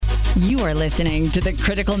You are listening to the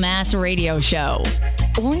Critical Mass Radio Show,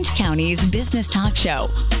 Orange County's business talk show,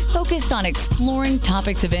 focused on exploring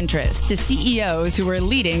topics of interest to CEOs who are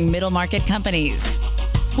leading middle market companies.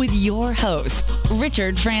 With your host,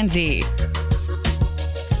 Richard Franzi.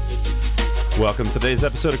 Welcome to today's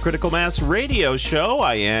episode of Critical Mass Radio Show.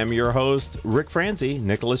 I am your host, Rick Franzi.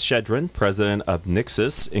 Nicholas Shedrin, president of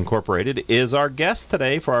Nixus Incorporated, is our guest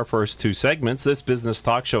today for our first two segments. This business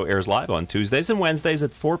talk show airs live on Tuesdays and Wednesdays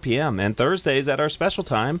at 4 p.m. and Thursdays at our special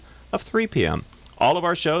time of 3 p.m. All of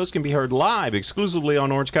our shows can be heard live exclusively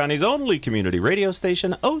on Orange County's only community radio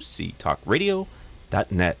station,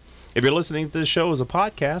 octalkradio.net. If you're listening to this show as a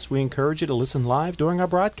podcast, we encourage you to listen live during our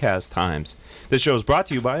broadcast times. This show is brought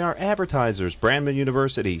to you by our advertisers, Brandman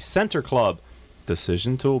University, Center Club,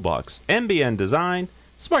 Decision Toolbox, MBN Design,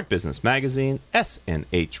 Smart Business Magazine,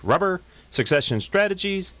 S&H Rubber, Succession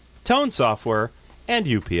Strategies, Tone Software, and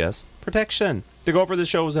UPS Protection. The goal for the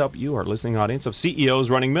show is to help you, our listening audience of CEOs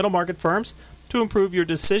running middle market firms, to improve your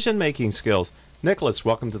decision-making skills. Nicholas,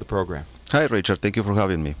 welcome to the program. Hi, Richard. Thank you for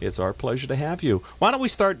having me. It's our pleasure to have you. Why don't we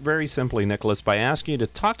start very simply, Nicholas, by asking you to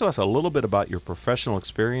talk to us a little bit about your professional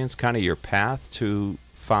experience, kind of your path to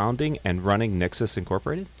founding and running Nixus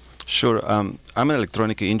Incorporated? Sure. I'm an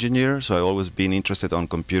electronic engineer, so I've always been interested on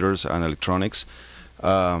computers and electronics.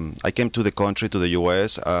 I came to the country, to the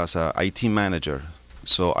U.S., as an IT manager.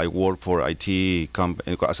 So I worked for as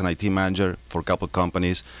an IT manager for a couple of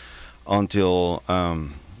companies until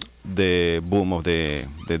the boom of the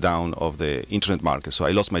down of the internet market. So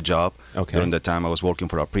I lost my job. During that time. I was working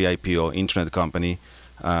for a pre-IPO internet company,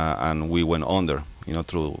 and we went under,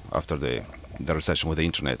 after the recession with the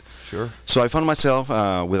internet. Sure. So I found myself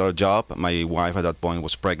without a job. My wife at that point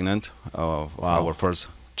was pregnant of our first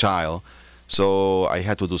child. So I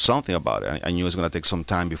had to do something about it. I knew it was going to take some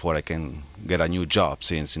time before I can get a new job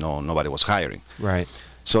since, nobody was hiring. Right.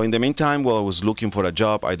 So in the meantime, while I was looking for a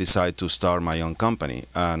job, I decided to start my own company,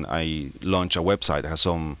 and I launched a website that has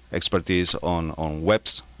some expertise on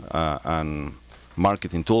webs and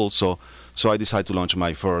marketing tools. So I decided to launch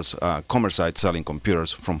my first commerce site selling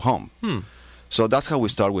computers from home. So that's how we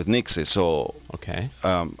start with Nixus. So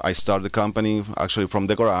I started the company actually from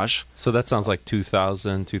the garage. So that sounds like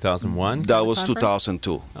 2000, 2001? That was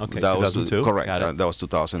 2002. Okay, that 2002? Was correct. That was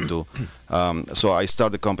 2002. So I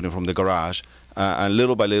started the company from the garage. And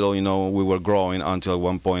little by little, we were growing until at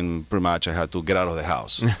one point, pretty much, I had to get out of the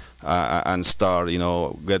house and start,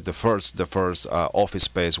 get the first office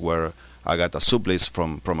space where I got a sublease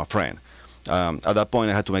from a friend. At that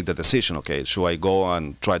point, I had to make the decision. Okay, should I go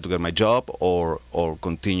and try to get my job or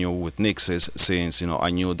continue with Nixus? Since I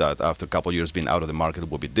knew that after a couple of years being out of the market, it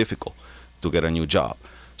would be difficult to get a new job.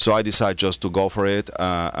 So I decided just to go for it,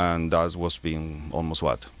 and that was being almost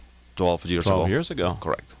 12 years ago. 12 years ago.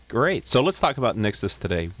 Correct. Great. So let's talk about Nixus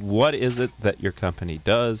today. What is it that your company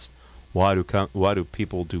does? Why do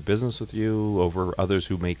people do business with you over others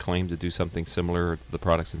who may claim to do something similar to the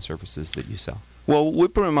products and services that you sell? Well, we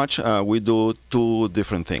pretty much we do two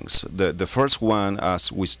different things. The first one,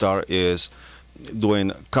 as we start, is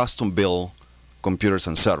doing custom-built computers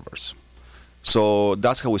and servers. So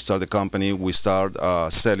that's how we start the company. We start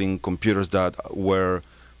selling computers that were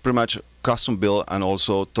pretty much custom-built and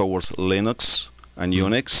also towards Linux and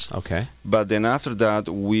Unix. Okay. But then after that,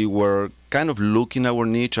 we were kind of looking at our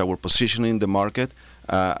niche, our position in the market,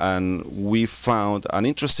 and we found an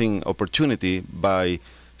interesting opportunity by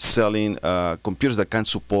selling computers that can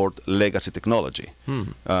support legacy technology.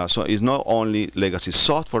 So it's not only legacy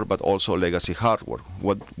software, but also legacy hardware.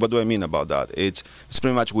 What do I mean about that? It's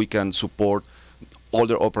pretty much we can support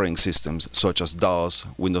older operating systems such as DOS,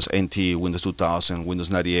 Windows NT, Windows 2000, Windows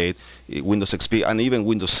 98, Windows XP, and even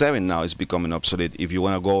Windows 7 now is becoming obsolete. If you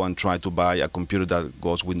want to go and try to buy a computer that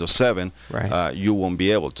goes Windows 7, you won't be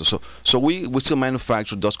able to. So we still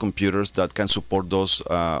manufacture those computers that can support those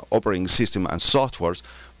operating system and softwares,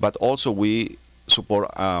 but also we support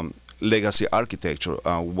legacy architecture.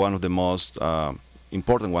 One of the most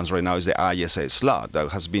important ones right now is the ISA slot that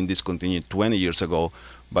has been discontinued 20 years ago,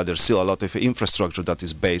 but there's still a lot of infrastructure that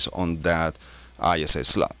is based on that ISA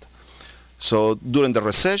slot. So during the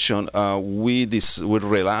recession, we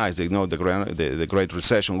realized, the Great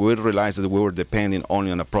Recession, we realized that we were depending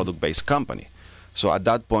only on a product-based company. So at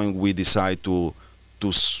that point, we decided to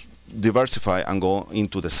diversify and go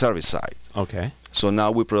into the service side. Okay. So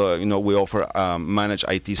now we offer managed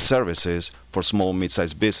IT services for small,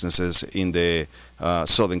 mid-sized businesses in the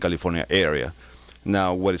Southern California area.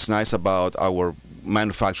 Now, what is nice about our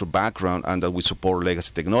manufacturer background and that we support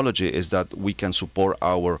legacy technology is that we can support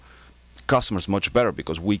our customers much better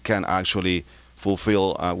because we can actually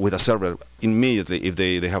fulfill with a server immediately if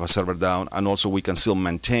they have a server down, and also we can still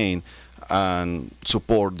maintain and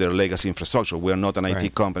support their legacy infrastructure. We are not an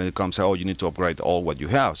IT company that comes, you need to upgrade all what you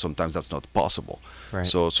have. Sometimes that's not possible. Right.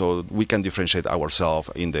 So we can differentiate ourselves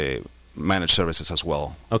in the managed services as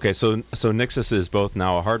well. Okay, so Nixus is both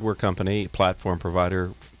now a hardware company, platform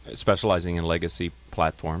provider specializing in legacy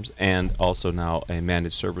platforms, and also now a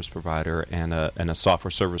managed service provider and a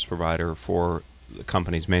software service provider for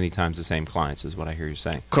companies, many times the same clients, is what I hear you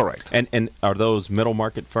saying. Correct. And are those middle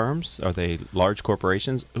market firms? Are they large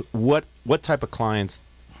corporations? What type of clients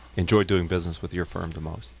enjoy doing business with your firm the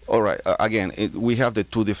most? All right. Again, we have the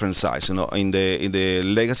two different sides. In the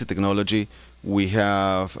legacy technology, we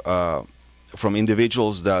have from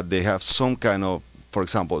individuals that they have some kind of, for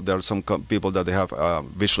example, there are some people that they have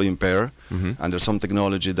visually impaired, and there's some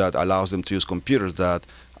technology that allows them to use computers that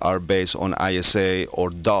are based on ISA or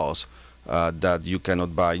DOS, that you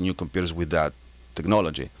cannot buy new computers with that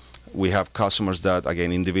technology. We have customers that,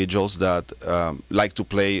 again, individuals that like to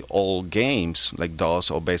play all games like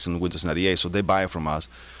DOS or based on Windows 98, so they buy from us.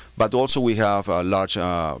 But also we have large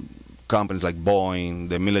companies like Boeing,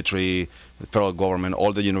 the military, the federal government,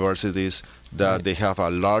 all the universities, that they have a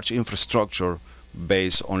large infrastructure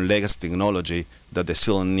based on legacy technology that they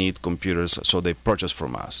still need computers, so they purchase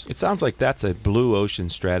from us. It sounds like that's a blue ocean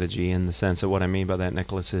strategy, in the sense that what I mean by that,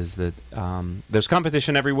 Nicholas, is that there's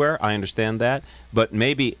competition everywhere. I understand that, but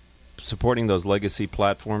maybe supporting those legacy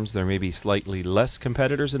platforms, there may be slightly less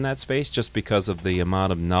competitors in that space just because of the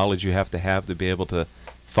amount of knowledge you have to be able to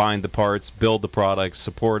find the parts, build the products,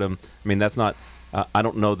 support them. I mean, that's not... I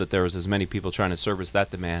don't know that there was as many people trying to service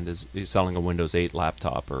that demand as selling a Windows 8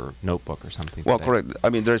 laptop or notebook or something. Well, correct. I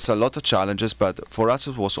mean, there's a lot of challenges, but for us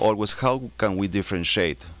it was always, how can we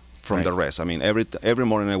differentiate from the rest? I mean, every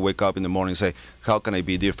morning I wake up in the morning and say, how can I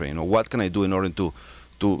be different? What can I do in order to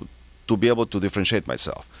be able to differentiate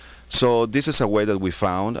myself? So this is a way that we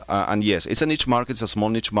found, and yes, it's a niche market, it's a small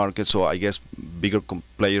niche market, so I guess bigger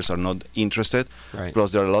players are not interested,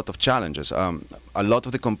 plus there are a lot of challenges. A lot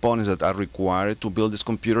of the components that are required to build these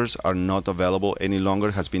computers are not available any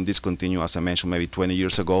longer, has been discontinued, as I mentioned, maybe 20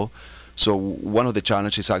 years ago. So one of the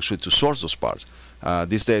challenges is actually to source those parts.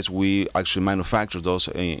 These days we actually manufacture those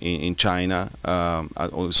in China,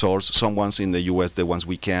 source some ones in the US, the ones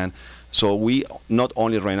we can. So we not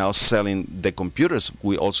only right now selling the computers,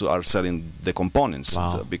 we also are selling the components.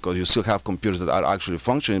 Wow. Because you still have computers that are actually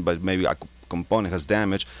functioning, but maybe a component has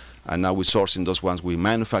damage, and now we're sourcing those ones, we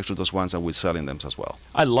manufacture those ones, and we're selling them as well.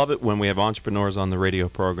 I love it when we have entrepreneurs on the radio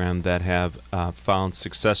program that have found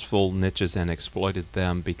successful niches and exploited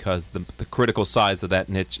them, because the critical size of that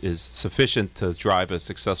niche is sufficient to drive a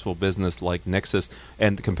successful business like Nixus,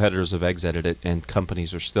 and the competitors have exited it, and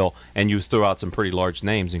companies are still, and you throw out some pretty large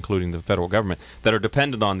names, including the federal government, that are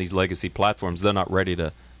dependent on these legacy platforms. They're not ready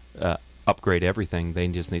to upgrade everything. They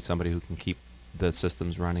just need somebody who can keep the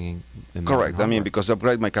systems running. Correct. I mean, because the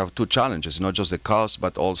upgrade might have two challenges, not just the cost,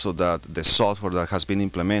 but also that the software that has been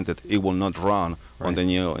implemented, it will not run on the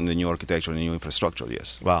new architecture and the new infrastructure.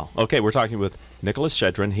 Yes. Wow. Okay, we're talking with Nicholas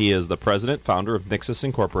Shedrin. He is the president, founder of Nixus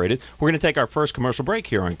Incorporated. We're going to take our first commercial break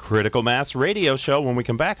here on Critical Mass Radio Show. When we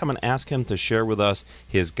come back, I'm going to ask him to share with us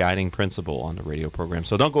his guiding principle on the radio program.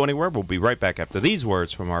 So don't go anywhere. We'll be right back after these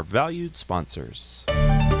words from our valued sponsors.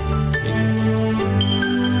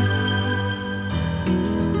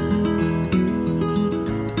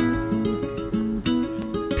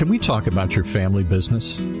 Can we talk about your family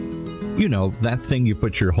business? You know, that thing you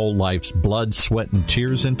put your whole life's blood, sweat, and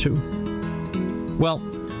tears into? Well,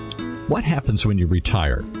 what happens when you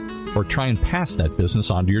retire or try and pass that business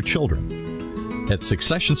on to your children? At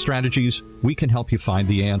Succession Strategies, we can help you find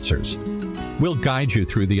the answers. We'll guide you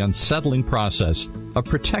through the unsettling process of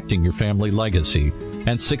protecting your family legacy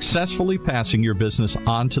and successfully passing your business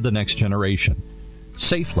on to the next generation,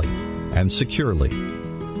 safely and securely,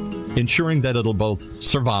 ensuring that it'll both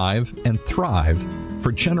survive and thrive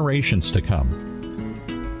for generations to come.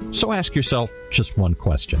 So ask yourself just one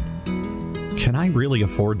question. Can I really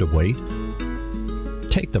afford to wait?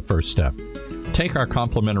 Take the first step. Take our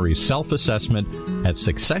complimentary self-assessment at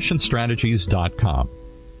successionstrategies.com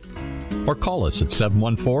or call us at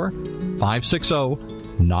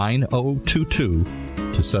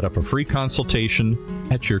 714-560-9022 to set up a free consultation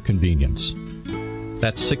at your convenience.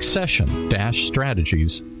 That's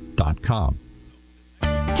succession-strategies.com.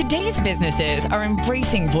 Today's businesses are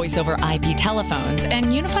embracing voice-over IP telephones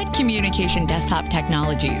and unified communication desktop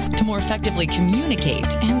technologies to more effectively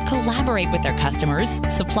communicate and collaborate with their customers,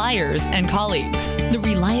 suppliers, and colleagues. The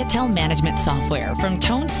Reliatel management software from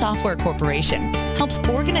Tone Software Corporation helps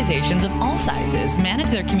organizations of all sizes manage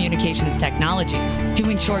their communications technologies to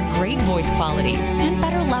ensure great voice quality and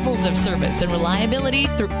better levels of service and reliability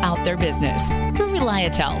throughout their business. Through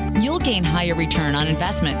Reliatel, you'll gain higher return on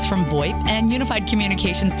investments from VoIP and unified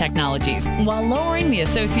communications technologies while lowering the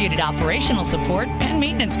associated operational support and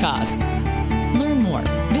maintenance costs. Learn more.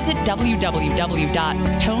 Visit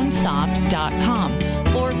www.tonesoft.com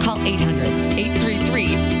or call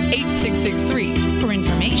 800-833-8663 for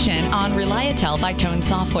information on Reliatel by Tone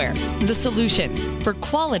Software, the solution for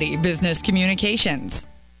quality business communications.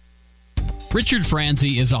 Richard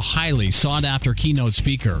Franzi is a highly sought-after keynote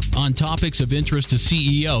speaker on topics of interest to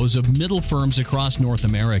CEOs of middle firms across North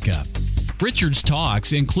America. Richard's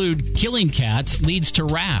talks include Killing Cats Leads to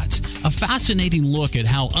Rats, a fascinating look at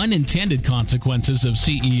how unintended consequences of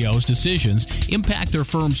CEOs' decisions impact their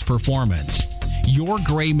firm's performance. Your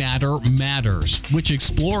Gray Matter Matters, which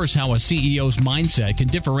explores how a CEO's mindset can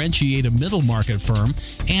differentiate a middle market firm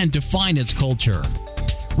and define its culture.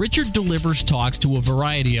 Richard delivers talks to a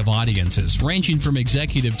variety of audiences, ranging from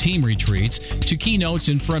executive team retreats to keynotes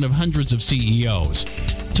in front of hundreds of CEOs.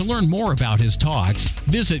 To learn more about his talks,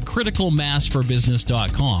 visit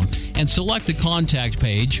criticalmassforbusiness.com and select the contact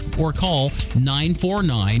page or call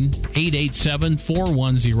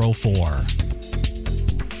 949-887-4104.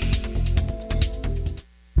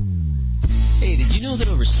 Hey, did you know that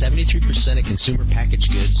over 73% of consumer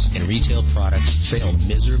packaged goods and retail products fail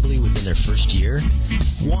miserably within their first year?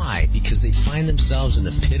 Why? Because they find themselves in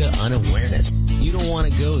the pit of unawareness. You don't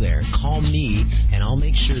want to go there. Call me, and I'll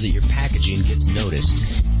make sure that your packaging gets noticed.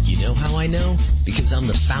 You know how I know? Because I'm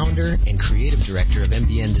the founder and creative director of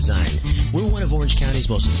MBN Design. We're one of Orange County's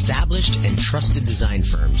most established and trusted design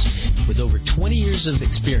firms. With over 20 years of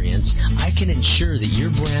experience, I can ensure that your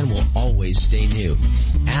brand will always stay new.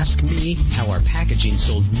 Ask me how our packaging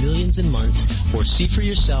sold millions in months, or see for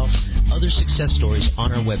yourself other success stories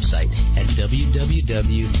on our website at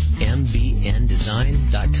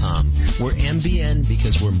www.mbndesign.com. We're MBN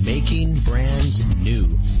because we're making brands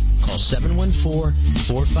new. Call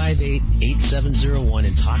 714-458-8701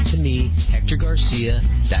 and talk to me, Hector Garcia.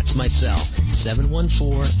 That's my cell,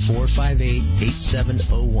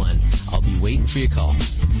 714-458-8701. I'll be waiting for your call.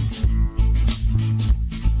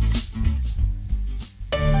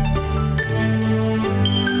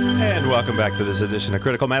 And welcome back to this edition of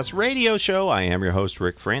Critical Mass Radio Show. I am your host,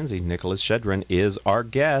 Rick Franzi. Nicholas Shedrin is our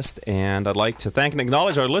guest, and I'd like to thank and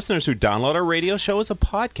acknowledge our listeners who download our radio show as a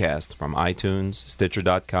podcast from iTunes,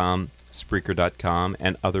 Stitcher.com, Spreaker.com,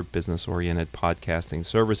 and other business-oriented podcasting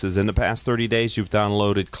services. In the past 30 days, you've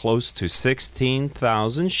downloaded close to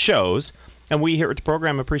 16,000 shows, and we here at the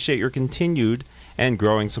program appreciate your continued and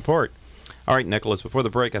growing support. All right, Nicholas, before the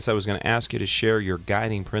break, I said I was going to ask you to share your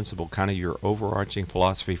guiding principle, kind of your overarching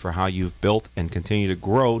philosophy for how you've built and continue to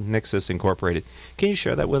grow Nixus Incorporated. Can you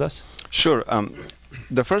share that with us? Sure.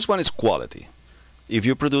 The first one is quality. If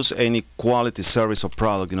you produce any quality service or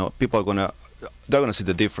product, people are they're gonna see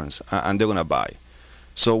the difference and they're gonna buy.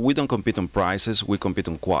 So we don't compete on prices, we compete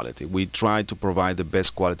on quality. We try to provide the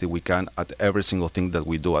best quality we can at every single thing that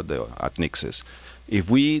we do at Nixus. If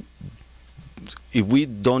we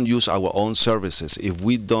don't use our own services, if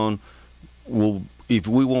we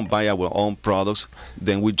won't buy our own products,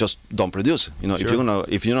 then we just don't produce. Sure.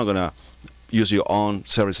 If you're not gonna use your own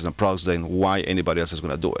services and products, then why anybody else is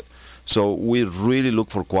gonna do it? So we really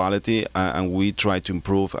look for quality, and we try to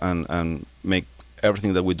improve and make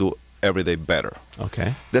everything that we do every day better.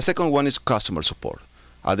 Okay. The second one is customer support.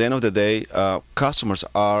 At the end of the day, customers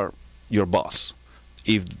are your boss.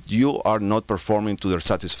 If you are not performing to their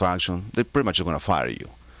satisfaction, they're pretty much going to fire you.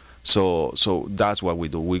 So that's what we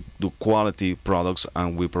do. We do quality products,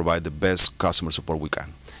 and we provide the best customer support we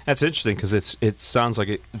can. That's interesting because it sounds like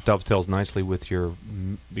it dovetails nicely with your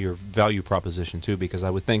value proposition too. Because I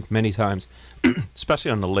would think many times, especially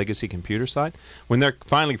on the legacy computer side, when they're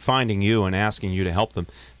finally finding you and asking you to help them,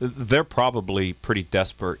 they're probably pretty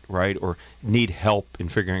desperate, right? Or need help in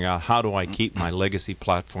figuring out how do I keep my legacy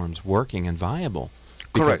platforms working and viable.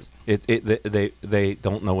 Because correct. They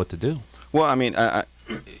don't know what to do. Well, I mean,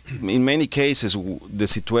 in many cases, the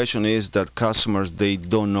situation is that customers, they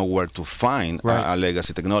don't know where to find a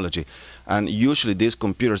legacy technology. And usually these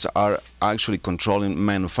computers are actually controlling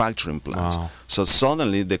manufacturing plants. Wow. So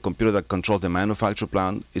suddenly the computer that controls the manufacturing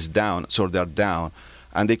plant is down, so they're down.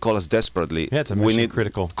 and they call us desperately. Yeah, it's a mission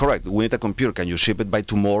critical. Correct. We need a computer. Can you ship it by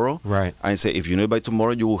tomorrow? Right. And say, if you need it by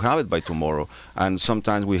tomorrow, you will have it by tomorrow. And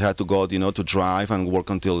sometimes we had to go, to drive and work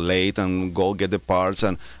until late and go get the parts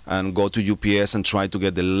and go to UPS and try to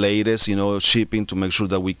get the latest, shipping to make sure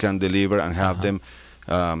that we can deliver and have them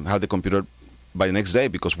have the computer by the next day,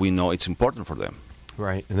 because we know it's important for them.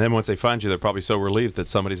 Right. And then once they find you, they're probably so relieved that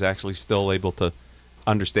somebody's actually still able to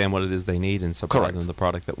understand what it is they need and supply them the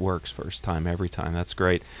product that works first time, every time. That's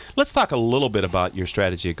great. Let's talk a little bit about your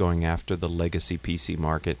strategy of going after the legacy PC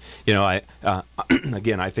market.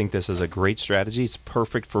 Again, I think this is a great strategy. It's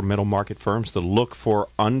perfect for middle market firms to look for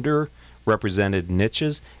underrepresented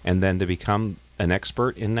niches and then to become an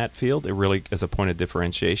expert in that field. It really is a point of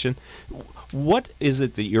differentiation. What is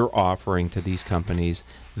it that you're offering to these companies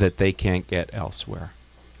that they can't get elsewhere?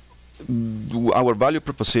 Our value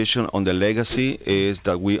proposition on the legacy is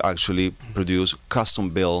that we actually produce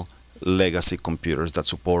custom-built legacy computers that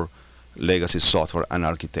support legacy software and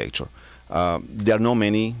architecture. There are not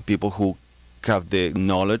many people who have the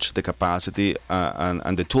knowledge, the capacity,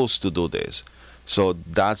 and the tools to do this. So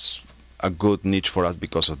that's a good niche for us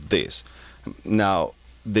because of this. Now,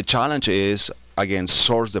 the challenge is, again,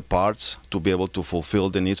 source the parts to be able to fulfill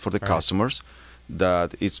the needs for the customers.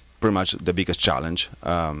 That is pretty much the biggest challenge.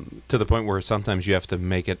 To the point where sometimes you have to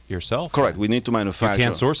make it yourself. Correct. We need to manufacture. You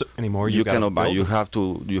can't source it anymore. You cannot buy. You have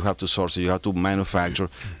to source it. You have to manufacture,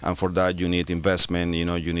 and for that you need investment.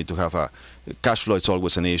 You need to have a cash flow. It's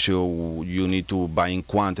always an issue. You need to buy in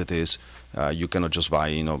quantities. You cannot just buy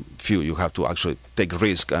few. You have to actually take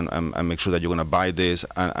risk and make sure that you're going to buy this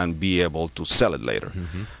and be able to sell it later.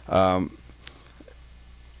 Mm-hmm.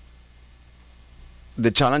 The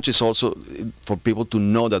challenge is also for people to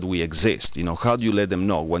know that we exist. How do you let them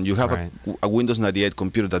know? When you have a Windows 98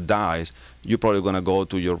 computer that dies, you're probably going to go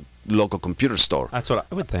to your local computer store. That's what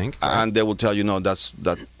I would think. And they will tell you, no,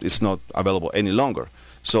 that it's not available any longer.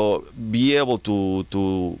 So be able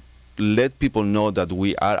to let people know that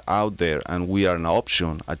we are out there and we are an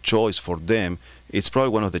option, a choice for them, it's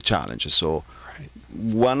probably one of the challenges. So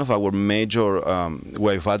one of our major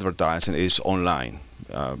way of advertising is online.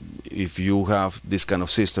 If you have this kind of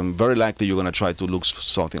system, very likely you're going to try to look for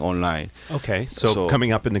something online. Okay, so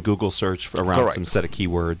coming up in the Google search around some set of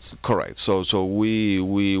keywords. Correct. So we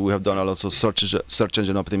have done a lot of search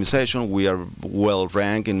engine optimization. We are well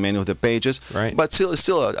ranked in many of the pages, but it's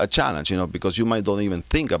still a challenge, because you might don't even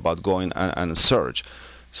think about going and search,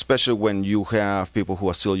 especially when you have people who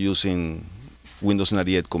are still using Windows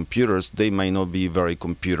 98 computers. They might not be very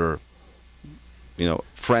computer,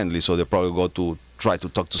 friendly, so they probably go to try to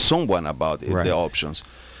talk to someone about the options.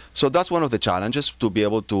 So that's one of the challenges, to be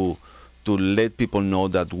able to let people know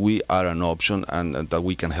that we are an option and that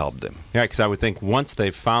we can help them. Yeah, because I would think once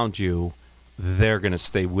they've found you, they're going to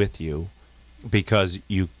stay with you because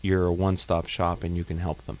you're a one-stop shop and you can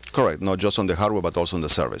help them. Correct. Not just on the hardware, but also on the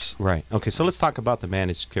service. Right. Okay, so let's talk about the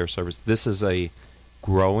managed care service. This is a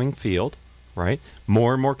growing field, right?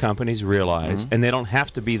 More and more companies realize, and they don't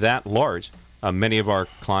have to be that large. Many of our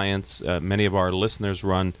clients, many of our listeners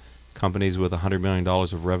run companies with $100 million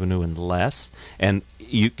of revenue and less. And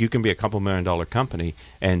you can be a couple $1 million company,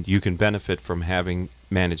 and you can benefit from having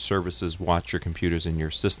managed services watch your computers in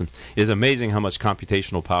your system. It is amazing how much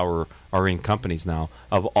computational power are in companies now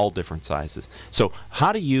of all different sizes. So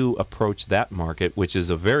how do you approach that market, which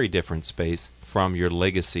is a very different space from your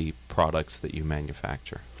legacy products that you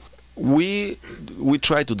manufacture? We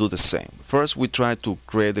try to do the same. First, we try to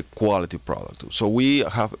create a quality product. So we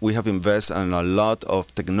have invested in a lot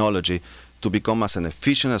of technology to become as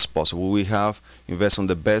efficient as possible. We have invested in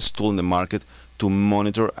the best tool in the market to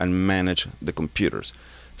monitor and manage the computers.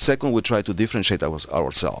 Second, we try to differentiate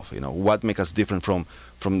ourselves. What makes us different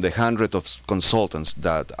from the hundreds of consultants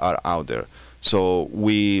that are out there. So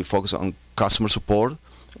we focus on customer support.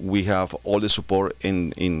 We have all the support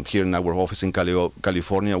in here in our office in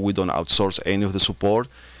California. We don't outsource any of the support.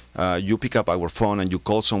 You pick up our phone and you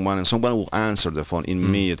call someone, and someone will answer the phone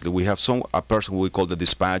immediately. We have a person we call the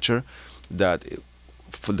dispatcher that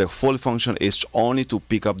the full function is only to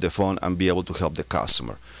pick up the phone and be able to help the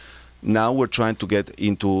customer. Now we're trying to get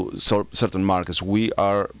into certain markets. We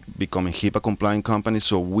are becoming HIPAA compliant companies,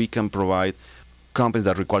 so we can provide companies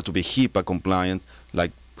that require to be HIPAA compliant,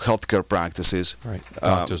 like healthcare practices,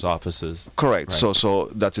 doctors' offices. Correct. Right. So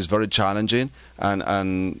that is very challenging,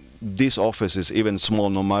 and these offices, even small,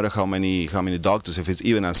 no matter how many doctors, if it's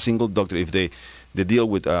even a single doctor, if they deal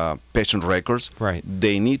with patient records,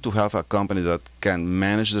 they need to have a company that can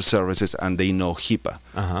manage the services and they know HIPAA,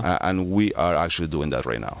 and we are actually doing that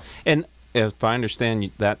right now. And if I understand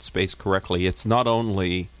that space correctly, it's not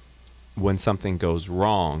only when something goes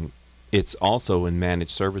wrong it's also in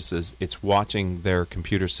managed services. It's watching their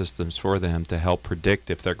computer systems for them to help predict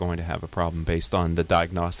if they're going to have a problem based on the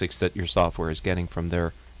diagnostics that your software is getting from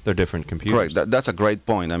their different computers. Correct. That's a great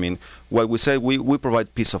point. I mean, what we say, we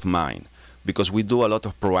provide peace of mind because we do a lot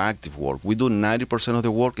of proactive work. We do 90% of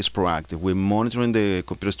the work is proactive. We're monitoring the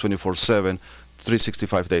computers 24/7,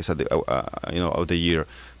 365 days of the year.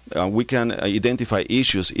 We can identify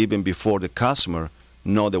issues even before the customer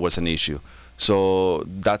know there was an issue. So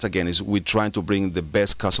that again is we're trying to bring the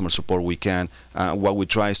best customer support we can. What we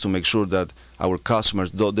try is to make sure that our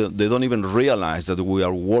customers they don't even realize that we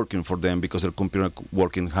are working for them because their computer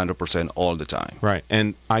working 100% all the time. Right,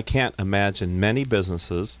 and I can't imagine many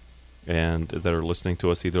businesses and that are listening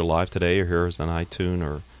to us either live today or here as an iTunes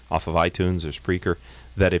or off of iTunes or Spreaker,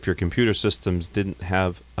 that if your computer systems didn't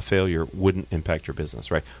have a failure, wouldn't impact your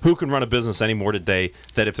business, right? Who can run a business anymore today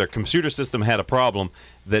that if their computer system had a problem,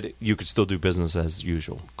 that you could still do business as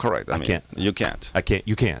usual? Correct. I mean, can't. You can't. I can't.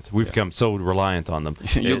 You can't. We've become so reliant on them.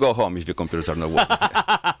 You go home if your computers are not working.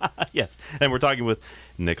 Yes, and we're talking with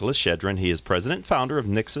Nicholas Shedrin. He is president and founder of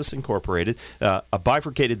Nixus Incorporated, a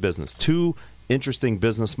bifurcated business, two interesting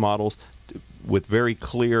business models with very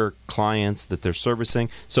clear clients that they're servicing.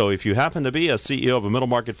 So if you happen to be a CEO of a middle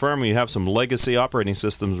market firm and you have some legacy operating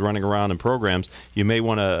systems running around in programs, you may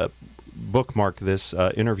want to bookmark this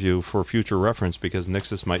interview for future reference because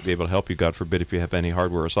Nixus might be able to help you, God forbid, if you have any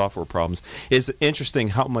hardware or software problems. It's interesting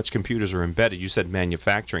how much computers are embedded. You said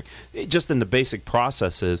manufacturing. Just in the basic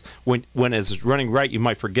processes, when it's running right, you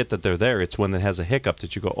might forget that they're there. It's when it has a hiccup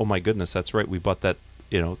that you go, oh my goodness, that's right, we bought that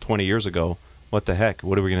 20 years ago. What the heck?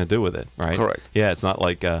 What are we going to do with it, right? Correct. Yeah, it's not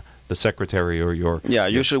like the secretary or your... Yeah,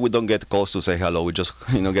 usually we don't get calls to say hello. We just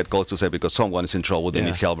get calls to say because someone is in trouble, they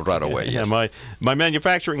need help right away. Yeah, yes. my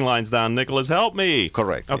manufacturing line's down. Nicholas, help me.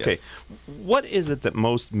 Correct. Okay. Yes. What is it that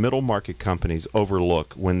most middle market companies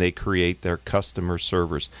overlook when they create their customer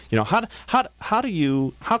servers? How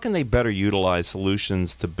can they better utilize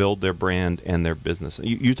solutions to build their brand and their business?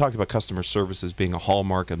 You talked about customer services being a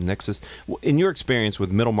hallmark of Nixus. In your experience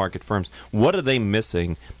with middle market firms, what are they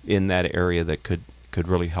missing in that area that could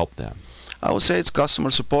really help them? I would say it's customer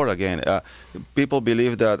support again. People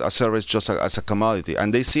believe that a service just as a commodity,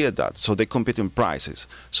 and they see it that, so they compete in prices.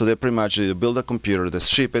 So they pretty much build a computer, they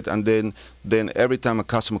ship it, and then every time a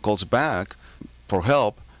customer calls back for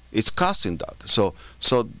help, it's costing that. So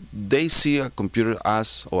they see a computer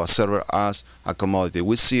or a server as a commodity.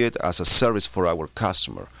 We see it as a service for our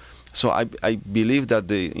customer. So I believe that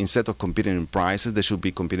instead of competing in prices, they should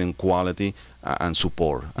be competing in quality and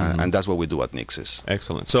support, and that's what we do at Nixus.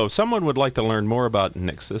 Excellent. So if someone would like to learn more about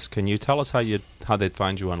Nixus, can you tell us how they'd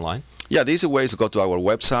find you online? Yeah, the easy way is to go to our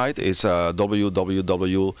website. It's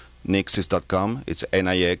www.nixsys.com. It's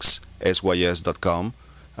nixsys.com.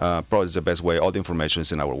 Probably is the best way. All the information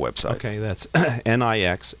is in our website. Okay, that's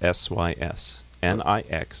NIXSYS.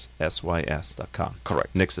 NIXSYS.com.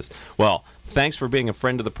 Correct. Nixus. Well, thanks for being a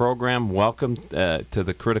friend of the program. Welcome to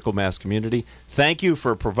the Critical Mass community. Thank you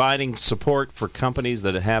for providing support for companies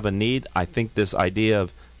that have a need. I think this idea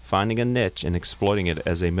of finding a niche and exploiting it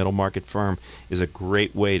as a middle market firm is a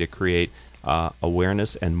great way to create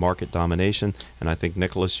awareness and market domination. And I think,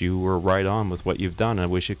 Nicholas, you were right on with what you've done. I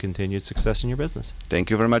wish you continued success in your business. Thank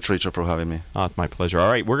you very much, Richard, for having me. It's my pleasure. All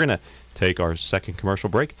right, we're going to take our second commercial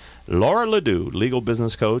break. Laura Ledoux, legal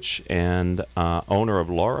business coach and owner of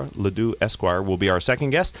Laura Ledoux Esquire, will be our second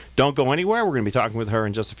guest. Don't go anywhere. We're going to be talking with her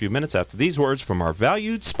in just a few minutes after these words from our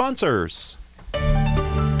valued sponsors.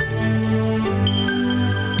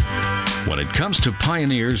 When it comes to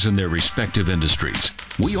pioneers in their respective industries,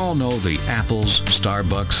 we all know the Apples,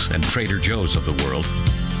 Starbucks, and Trader Joe's of the world.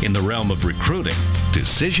 In the realm of recruiting,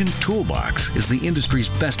 Decision Toolbox is the industry's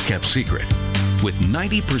best-kept secret. With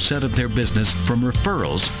 90% of their business from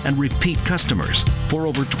referrals and repeat customers. For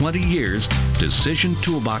over 20 years, Decision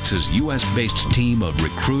Toolbox's U.S.-based team of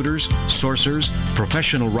recruiters, sourcers,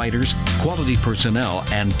 professional writers, quality personnel,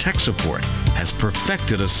 and tech support has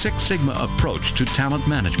perfected a Six Sigma approach to talent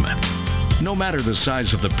management. No matter the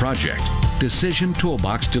size of the project, Decision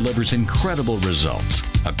Toolbox delivers incredible results.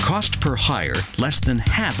 A cost per hire less than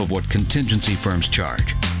half of what contingency firms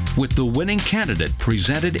charge, with the winning candidate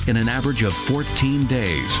presented in an average of 14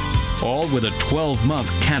 days, all with a 12-month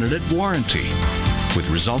candidate warranty. With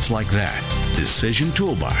results like that, Decision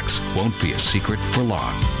Toolbox won't be a secret for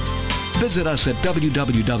long. Visit us at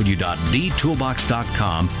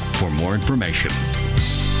www.dtoolbox.com for more information.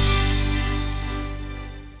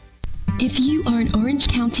 If you are an Orange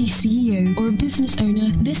County CEO or a business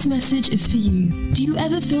owner, this message is for you. Do you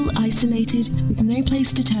ever feel isolated with no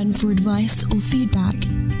place to turn for advice or feedback?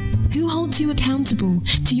 Who holds you accountable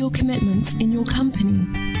to your commitments in your company?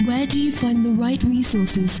 Where do you find the right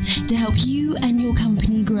resources to help you and your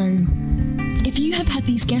company grow? If you have had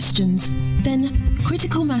these questions, then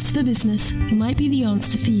Critical Mass for Business might be the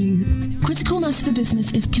answer for you. Critical Mass for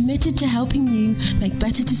Business is committed to helping you make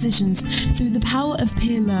better decisions through the power of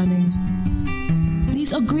peer learning.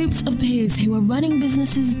 These are groups of peers who are running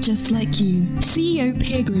businesses just like you. CEO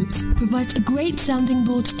Peer Groups provides a great sounding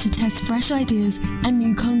board to test fresh ideas and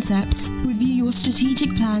new concepts, review your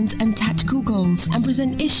strategic plans and tactical goals, and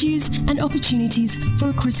present issues and opportunities for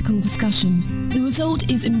a critical discussion. The result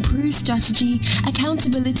is improved strategy,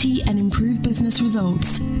 accountability, and improved business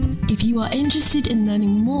results. If you are interested in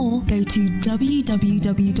learning more, go to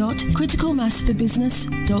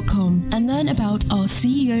www.criticalmassforbusiness.com and learn about our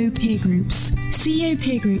CEO Peer Groups. CEO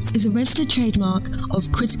Peer Groups is a registered trademark of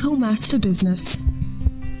Critical Mass for Business.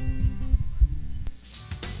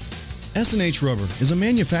 S&H Rubber is a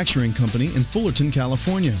manufacturing company in Fullerton,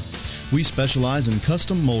 California. We specialize in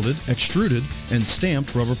custom molded, extruded, and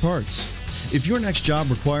stamped rubber parts. If your next job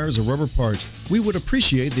requires a rubber part, we would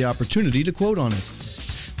appreciate the opportunity to quote on it.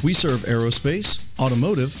 We serve aerospace,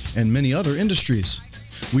 automotive, and many other industries.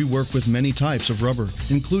 We work with many types of rubber,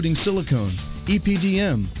 including silicone,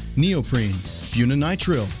 EPDM, neoprene,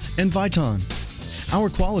 bunanitrile, and Viton. Our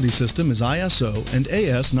quality system is ISO and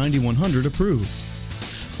AS 9100 approved.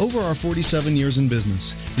 Over our 47 years in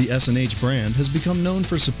business, the S&H brand has become known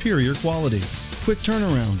for superior quality, quick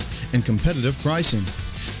turnaround, and competitive pricing.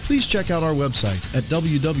 Please check out our website at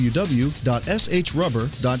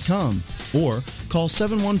www.shrubber.com or call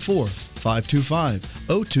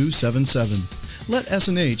 714-525-0277. Let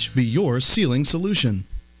S&H be your sealing solution.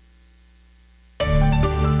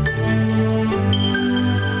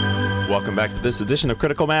 Welcome back to this edition of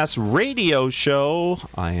Critical Mass Radio Show.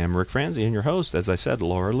 I am Rick Franzi and your host. As I said,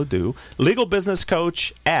 Laura Ledoux, legal business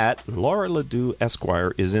coach at Laura Ledoux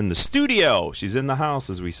Esquire, is in the studio. She's in the house,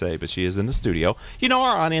 as we say, but she is in the studio. You know,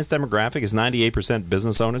 our audience demographic is 98%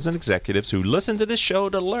 business owners and executives who listen to this show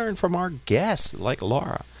to learn from our guests, like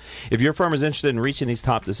Laura. If your firm is interested in reaching these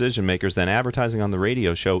top decision makers, then advertising on the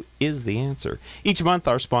radio show is the answer. Each month,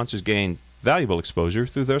 our sponsors gain valuable exposure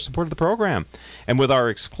through their support of the program. And with our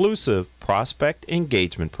exclusive prospect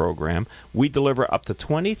engagement program, we deliver up to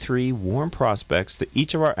 23 warm prospects to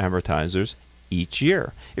each of our advertisers each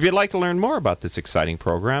year. If you'd like to learn more about this exciting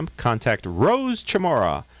program, contact Rose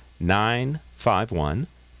Chamora,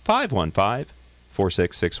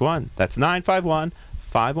 951-515-4661. That's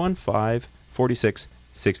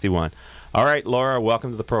 951-515-4661. All right, Laura, welcome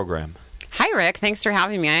to the program. Hi, Rick. Thanks for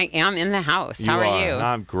having me. I am in the house. How are you?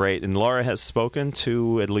 I'm great. And Laura has spoken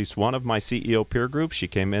to at least one of my CEO peer groups. She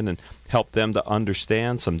came in and helped them to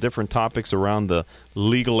understand some different topics around the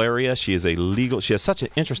legal area. She has such an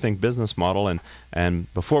interesting business model.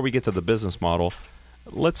 And before we get to the business model,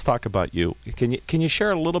 let's talk about you. Can you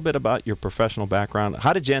share a little bit about your professional background?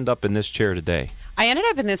 How did you end up in this chair today? I ended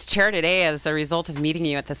up in this chair today as a result of meeting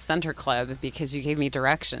you at the Center Club because you gave me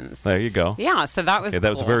directions. There you go. Yeah, so that was That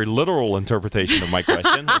was a very literal interpretation of my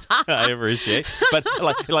question. I appreciate. But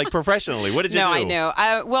like professionally, what did you do? No, I know.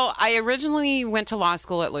 Well, I originally went to law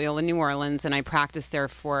school at Loyola New Orleans, and I practiced there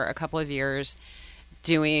for a couple of years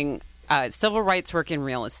doing civil rights work in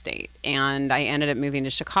real estate. And I ended up moving to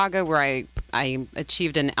Chicago, where I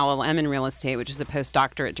achieved an LLM in real estate, which is a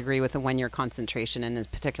postdoctorate degree with a 1-year concentration in a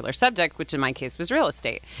particular subject, which in my case was real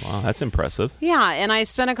estate. Wow, that's impressive. Yeah, and I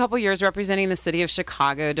spent a couple years representing the city of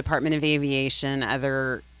Chicago, Department of Aviation,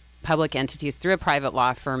 other public entities through a private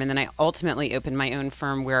law firm. And then I ultimately opened my own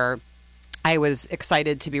firm where I was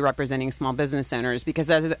excited to be representing small business owners because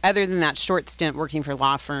other than that short stint working for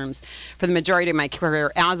law firms, for the majority of my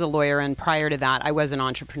career as a lawyer and prior to that, I was an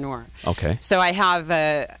entrepreneur. Okay. So I have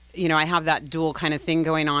I have that dual kind of thing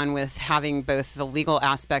going on with having both the legal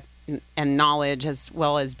aspect and knowledge as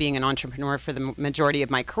well as being an entrepreneur for the majority of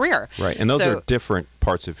my career. Right. And those are different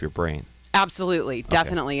parts of your brain. Absolutely.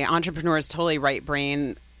 Definitely. Okay. Entrepreneur is totally right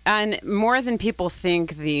brain. And more than people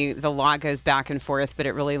think, the law goes back and forth, but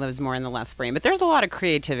it really lives more in the left brain. But there's a lot of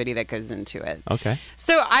creativity that goes into it. Okay.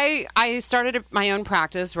 So I started my own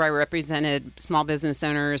practice where I represented small business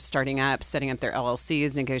owners starting up, setting up their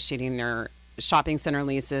LLCs, negotiating their shopping center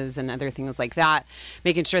leases and other things like that,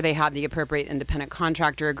 making sure they had the appropriate independent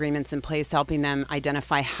contractor agreements in place, helping them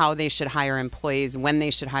identify how they should hire employees, when they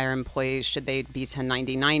should hire employees, should they be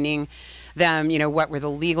 1099ing them, what were the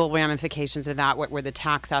legal ramifications of that, what were the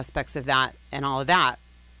tax aspects of that, and all of that.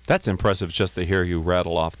 That's impressive just to hear you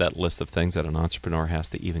rattle off that list of things that an entrepreneur has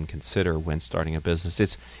to even consider when starting a business.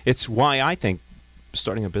 It's why I think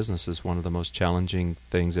starting a business is one of the most challenging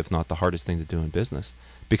things, if not the hardest thing to do in business,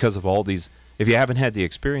 because of all these if you haven't had the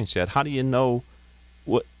experience yet, how do you know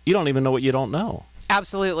what you don't even know what you don't know?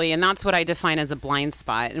 Absolutely, and that's what I define as a blind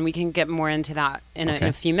spot, and we can get more into that in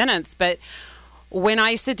a few minutes. But when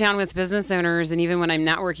I sit down with business owners, and even when I'm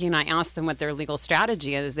networking, I ask them what their legal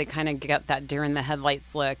strategy is. They kind of get that deer in the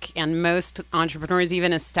headlights look, and most entrepreneurs,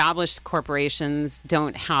 even established corporations,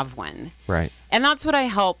 don't have one. Right. And that's what I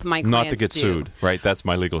help my clients do. Not to get sued, right? That's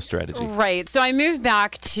my legal strategy. Right. So I moved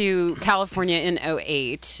back to California in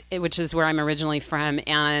 2008, which is where I'm originally from.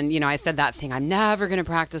 And, I said that thing, I'm never going to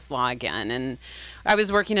practice law again. And I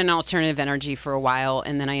was working in alternative energy for a while,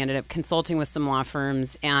 and then I ended up consulting with some law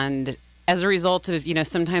firms. And as a result of,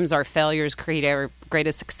 sometimes our failures create our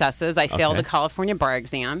greatest successes, I failed the California bar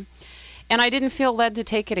exam. And I didn't feel led to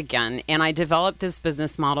take it again. And I developed this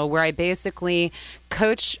business model where I basically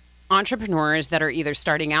coach entrepreneurs that are either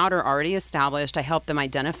starting out or already established. I help them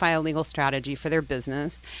identify a legal strategy for their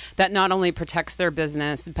business that not only protects their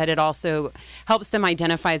business, but it also helps them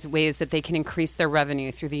identify ways that they can increase their revenue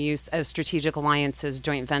through the use of strategic alliances,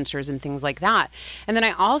 joint ventures, and things like that. And then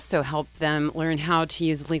I also help them learn how to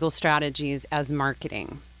use legal strategies as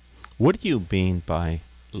marketing. What do you mean by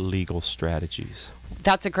legal strategies?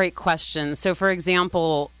 That's a great question. So, for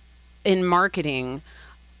example, in marketing,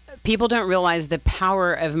 people don't realize the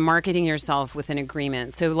power of marketing yourself with an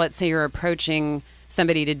agreement. So let's say you're approaching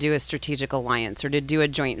somebody to do a strategic alliance or to do a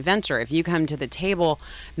joint venture. If you come to the table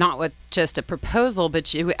not with just a proposal,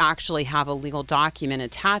 but you actually have a legal document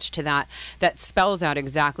attached to that that spells out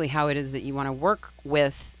exactly how it is that you want to work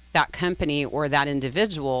with that company or that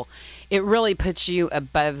individual, it really puts you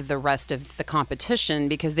above the rest of the competition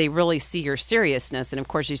because they really see your seriousness. And of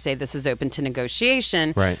course, you say this is open to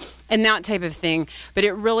negotiation, right, and that type of thing. But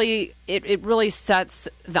it really sets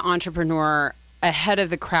the entrepreneur ahead of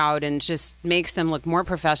the crowd and just makes them look more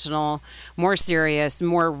professional, more serious,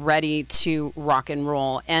 more ready to rock and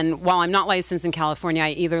roll. And while I'm not licensed in California, I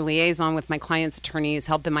either liaison with my clients' attorneys,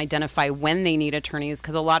 help them identify when they need attorneys,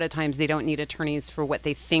 because a lot of times they don't need attorneys for what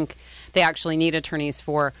they think they actually need attorneys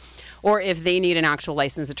for. Or if they need an actual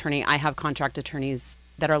licensed attorney, I have contract attorneys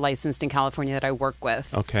that are licensed in California that I work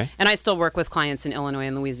with. Okay. And I still work with clients in Illinois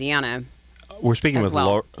and Louisiana. We're speaking with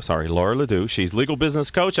well. Laura Ledoux. She's legal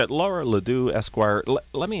business coach at Laura Ledoux Esquire.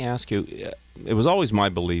 Let me ask you, it was always my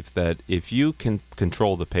belief that if you can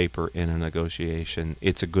control the paper in a negotiation,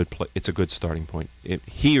 it's a good starting point.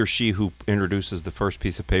 He or she who introduces the first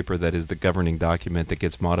piece of paper that is the governing document that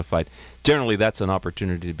gets modified, generally that's an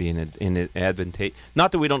opportunity to be in an advantage.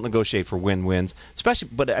 Not that we don't negotiate for win-wins,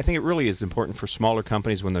 but I think it really is important for smaller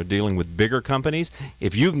companies when they're dealing with bigger companies.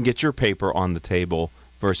 If you can get your paper on the table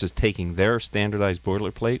versus taking their standardized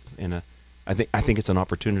boilerplate I think it's an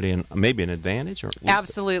opportunity and maybe an advantage, or at least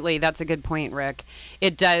absolutely. That's a good point, Rick.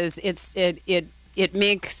 It does.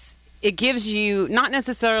 It gives you not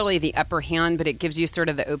necessarily the upper hand, but it gives you sort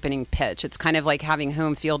of the opening pitch. It's kind of like having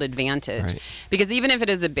home field advantage. Right. Because even if it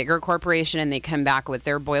is a bigger corporation and they come back with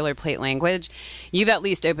their boilerplate language, you've at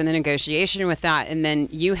least opened the negotiation with that, and then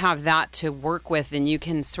you have that to work with, and you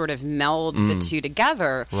can sort of meld the two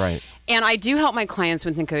together. Right. And I do help my clients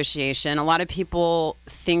with negotiation. A lot of people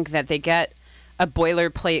think that they get a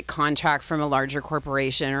boilerplate contract from a larger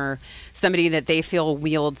corporation or somebody that they feel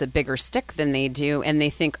wields a bigger stick than they do, and they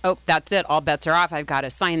think, oh, that's it, all bets are off, I've got to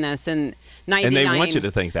sign this. And 99, and they want you to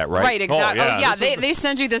think that, right? Right, exactly. Oh, yeah. They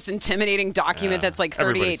send you this intimidating document that's like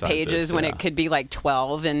 38 pages when it could be like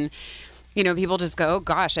 12, and people just go, oh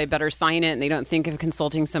gosh, I better sign it, and they don't think of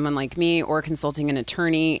consulting someone like me or consulting an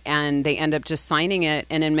attorney, and they end up just signing it,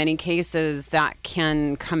 and in many cases that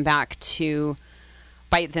can come back to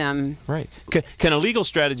bite them. Right. Can a legal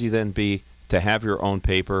strategy then be to have your own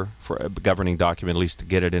paper for a governing document, at least to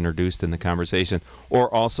get it introduced in the conversation,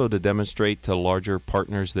 or also to demonstrate to larger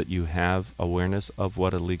partners that you have awareness of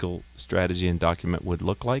what a legal strategy and document would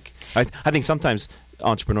look like? I think sometimes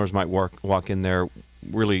entrepreneurs might walk in there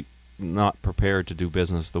really not prepared to do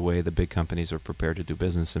business the way the big companies are prepared to do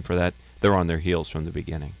business, and for that they're on their heels from the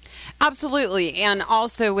beginning. Absolutely. And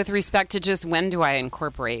also with respect to just when do I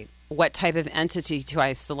incorporate? What type of entity do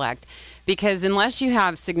I select? Because unless you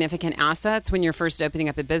have significant assets when you're first opening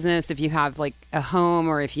up a business, if you have like a home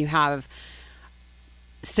or if you have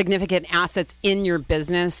significant assets in your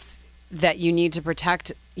business that you need to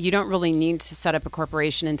protect, you don't really need to set up a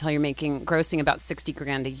corporation until you're grossing about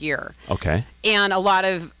 $60,000 a year. Okay. And a lot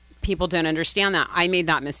of people don't understand that. I made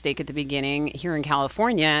that mistake at the beginning here in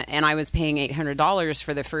California, and I was paying $800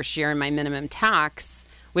 for the first year in my minimum tax,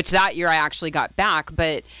 which that year I actually got back,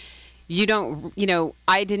 but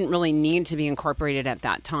I didn't really need to be incorporated at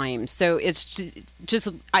that time. So it's just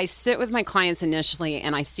I sit with my clients initially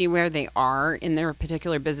and I see where they are in their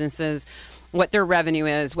particular businesses, what their revenue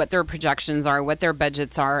is, what their projections are, what their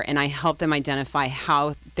budgets are, and I help them identify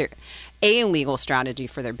how a legal strategy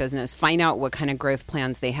for their business, find out what kind of growth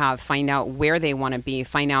plans they have, find out where they want to be,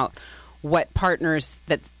 find out what partners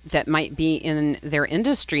that might be in their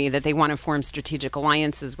industry that they want to form strategic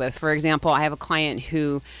alliances with. For example, I have a client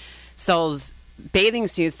who sells bathing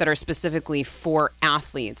suits that are specifically for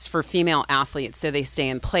athletes, for female athletes, so they stay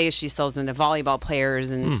in place. She sells them to volleyball players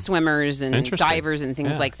and swimmers and divers and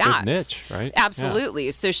things like that. Good niche, right? Absolutely.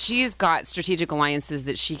 Yeah. So she's got strategic alliances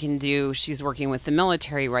that she can do. She's working with the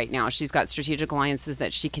military right now. She's got strategic alliances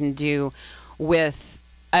that she can do with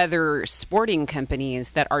other sporting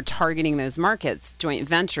companies that are targeting those markets, joint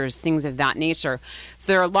ventures, things of that nature.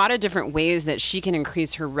 So there are a lot of different ways that she can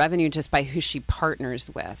increase her revenue just by who she partners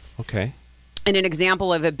with. Okay. And an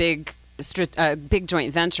example of a big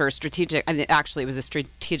joint venture, actually it was a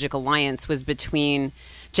strategic alliance, was between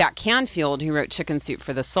Jack Canfield, who wrote Chicken Soup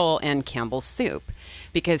for the Soul, and Campbell's Soup,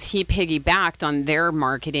 because he piggybacked on their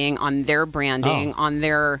marketing, on their branding, on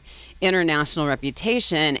their international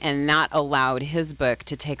reputation, and that allowed his book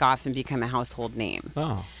to take off and become a household name.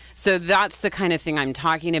 Oh. So that's the kind of thing I'm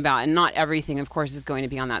talking about. And not everything, of course, is going to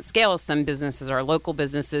be on that scale. Some businesses are local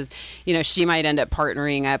businesses. She might end up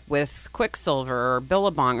partnering up with Quicksilver or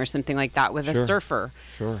Billabong or something like that with a surfer.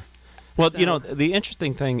 Sure. Well, the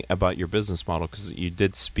interesting thing about your business model, because you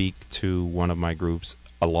did speak to one of my groups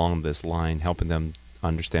along this line, helping them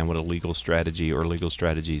understand what a legal strategy or legal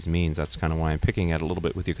strategies means. That's kind of why I'm picking at a little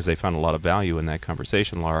bit with you, because they found a lot of value in that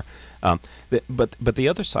conversation, Laura. But the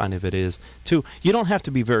other side of it is, too, you don't have to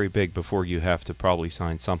be very big before you have to probably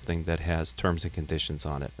sign something that has terms and conditions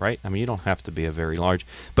on it, right? I mean, you don't have to be a very large.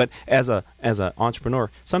 But as an entrepreneur,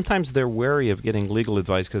 sometimes they're wary of getting legal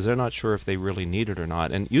advice because they're not sure if they really need it or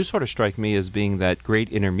not. And you sort of strike me as being that great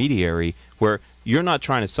intermediary where you're not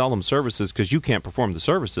trying to sell them services because you can't perform the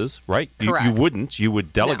services, right? Correct. You wouldn't. You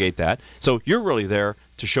would delegate that. So you're really there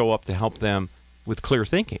to show up to help them with clear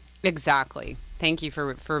thinking. Exactly. Thank you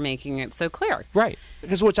for making it so clear. Right.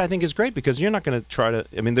 Which I think is great, because you're not going to try to,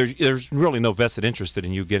 I mean, there's really no vested interest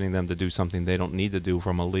in you getting them to do something they don't need to do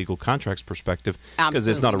from a legal contracts perspective, because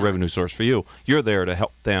it's not a revenue source for you. You're there to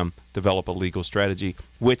help them develop a legal strategy,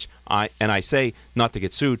 which I say not to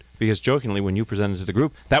get sued, because jokingly when you presented to the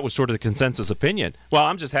group, that was sort of the consensus opinion. Well,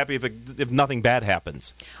 I'm just happy if nothing bad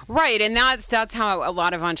happens. Right, and that's how a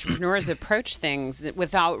lot of entrepreneurs approach things,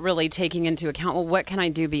 without really taking into account, well, what can I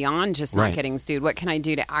do beyond just not getting sued? What can I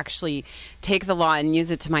do to actually take the law and use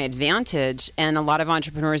it to my advantage? And a lot of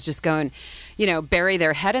entrepreneurs just go and, bury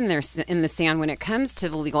their head in the sand when it comes to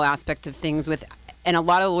the legal aspect of things. And a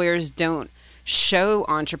lot of lawyers don't show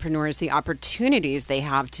entrepreneurs the opportunities they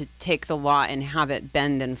have to take the law and have it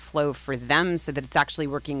bend and flow for them, so that it's actually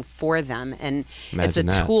working for them. And it's a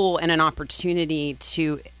tool and an opportunity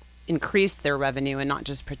to increase their revenue and not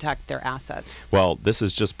just protect their assets. Well, this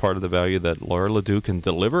is just part of the value that Laura Ledoux can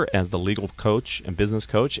deliver as the legal coach and business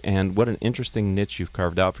coach, and what an interesting niche you've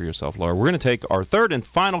carved out for yourself, Laura. We're going to take our third and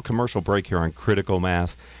final commercial break here on Critical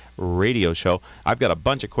Mass Radio Show. I've got a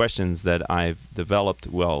bunch of questions that I've developed.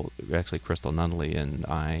 Well, actually, Crystal Nunley and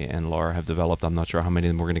I and Laura have developed. I'm not sure how many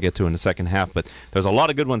of them we're going to get to in the second half, but there's a lot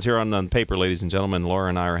of good ones here on paper, ladies and gentlemen. Laura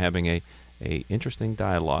and I are having a interesting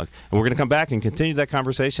dialogue, and we're going to come back and continue that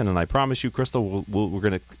conversation. And I promise you, Crystal, we're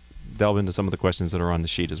going to delve into some of the questions that are on the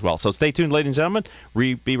sheet as well. So stay tuned, ladies and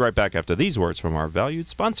gentlemen. Be right back after these words from our valued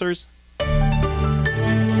sponsors.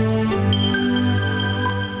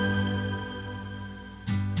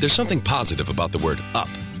 There's something positive about the word up.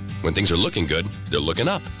 When things are looking good, they're looking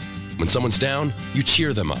up. When someone's down, you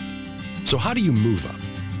cheer them up. So how do you move up?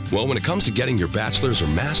 Well, when it comes to getting your bachelor's or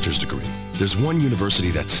master's degree, there's one university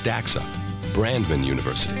that stacks up: Brandman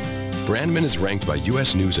University. Brandman is ranked by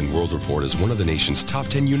U.S. News & World Report as one of the nation's top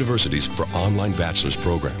 10 universities for online bachelor's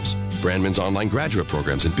programs. Brandman's online graduate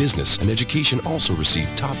programs in business and education also receive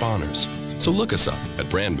top honors. So look us up at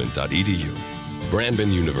brandman.edu.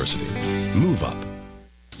 Brandman University. Move up.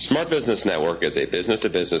 Smart Business Network is a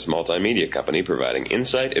business-to-business multimedia company providing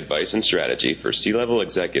insight, advice, and strategy for C-level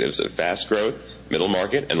executives of fast-growth,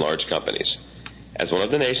 middle-market, and large companies. As one of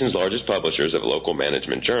the nation's largest publishers of local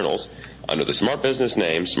management journals, under the Smart Business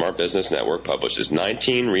name, Smart Business Network publishes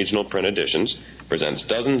 19 regional print editions, presents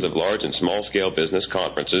dozens of large and small-scale business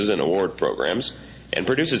conferences and award programs, and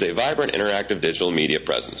produces a vibrant interactive digital media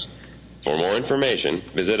presence. For more information,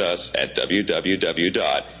 visit us at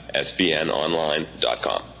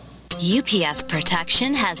www.sbnonline.com. UPS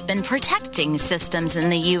Protection has been protecting systems in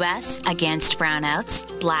the U.S. against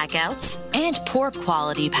brownouts, blackouts, and poor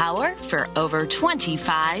quality power for over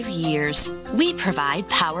 25 years. We provide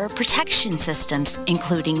power protection systems,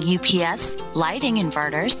 including UPS, lighting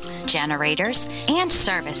inverters, generators, and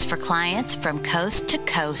service for clients from coast to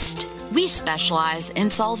coast. We specialize in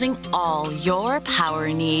solving all your power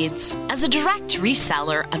needs. As a direct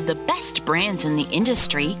reseller of the best brands in the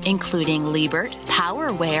industry, including Liebert,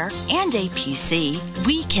 PowerWare, and APC,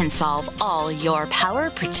 we can solve all your power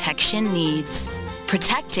protection needs.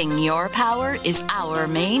 Protecting your power is our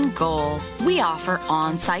main goal. We offer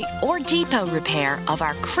on-site or depot repair of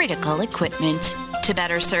our critical equipment. To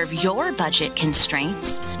better serve your budget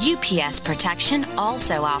constraints, UPS Protection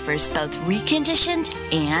also offers both reconditioned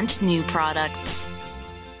and new products.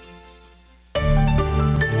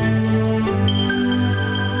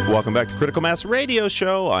 Welcome back to Critical Mass Radio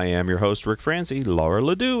Show. I am your host, Rick Franzi. Laura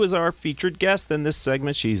Ledoux is our featured guest in this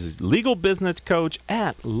segment. She's legal business coach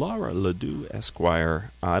at Laura Ledoux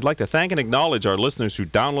Esquire. I'd like to thank and acknowledge our listeners who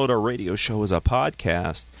download our radio show as a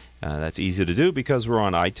podcast. That's easy to do because we're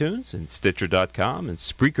on iTunes and Stitcher.com and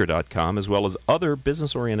Spreaker.com, as well as other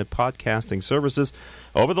business-oriented podcasting services.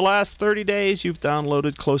 Over the last 30 days, you've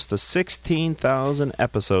downloaded close to 16,000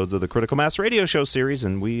 episodes of the Critical Mass Radio Show series,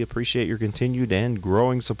 and we appreciate your continued and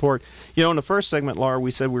growing support. You know, in the first segment, Laura,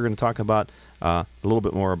 we said we were going to talk about a little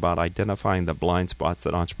bit more about identifying the blind spots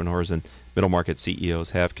that entrepreneurs and middle market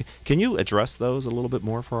CEOs have. Can you address those a little bit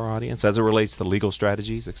more for our audience as it relates to legal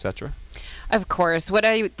strategies, etc.? Of course. What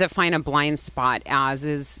I define a blind spot as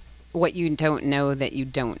is what you don't know that you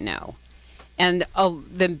don't know. And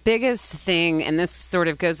the biggest thing, and this sort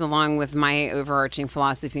of goes along with my overarching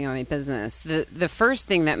philosophy on my business, the first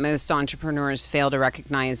thing that most entrepreneurs fail to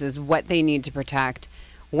recognize is what they need to protect,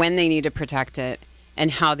 when they need to protect it,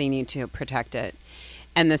 and how they need to protect it.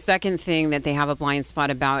 And the second thing that they have a blind spot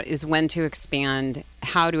about is when to expand,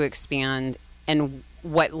 how to expand, and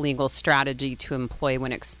what legal strategy to employ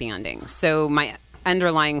when expanding. So my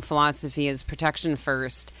underlying philosophy is protection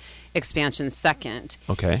first, expansion second.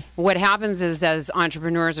 Okay. What happens is as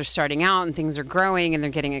entrepreneurs are starting out and things are growing and they're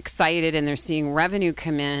getting excited and they're seeing revenue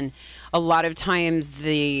come in, a lot of times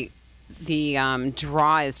the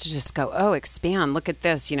draw is to just go, oh, expand, look at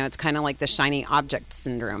this. You know, it's kind of like the shiny object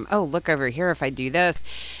syndrome. Oh, look over here if I do this.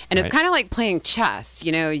 And It's kind of like playing chess.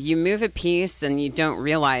 You know, you move a piece and you don't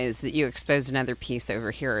realize that you exposed another piece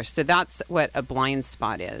over here. So that's what a blind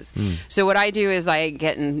spot is. So what I do is I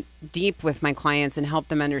get in deep with my clients and help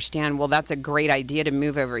them understand, well, that's a great idea to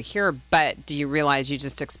move over here, but do you realize you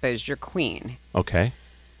just exposed your queen? Okay.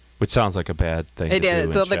 Which sounds like a bad thing It to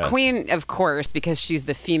is. do. The queen, of course, because she's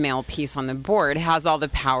the female piece on the board, has all the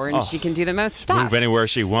power and she can do the most stuff. Move anywhere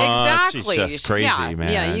she wants. Exactly. She's just crazy,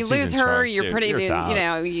 man. Yeah, you She's lose in her, charge. you're pretty. You're out.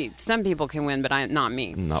 You know, some people can win, but not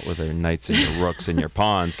me. Not with your knights and your rooks and your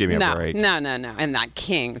pawns. Give me a break. No. And that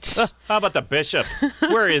king. How about the bishop?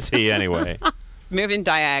 Where is he anyway? Moving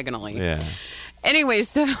diagonally. Yeah. Anyway,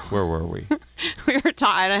 so where were we? We were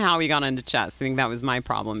talking. I don't know how we got into chess. I think that was my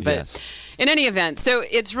problem. But in any event, so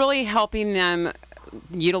it's really helping them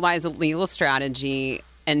utilize a legal strategy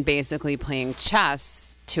and basically playing chess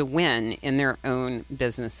to win in their own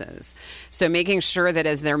businesses. So making sure that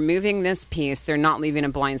as they're moving this piece, they're not leaving a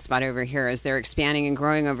blind spot over here. As they're expanding and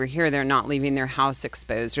growing over here, they're not leaving their house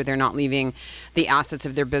exposed, or they're not leaving the assets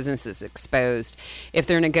of their businesses exposed. If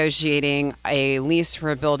they're negotiating a lease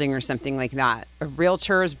for a building or something like that,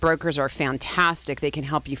 realtors, brokers are fantastic. They can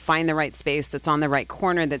help you find the right space that's on the right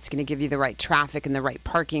corner, that's going to give you the right traffic and the right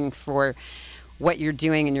parking for what you're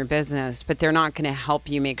doing in your business, but they're not going to help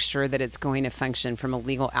you make sure that it's going to function from a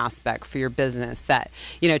legal aspect for your business. That,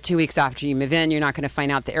 2 weeks after you move in, you're not going to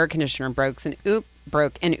find out the air conditioner broke,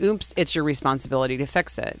 oops, it's your responsibility to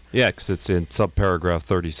fix it. Yeah, because it's in subparagraph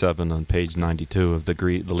 37 on page 92 of the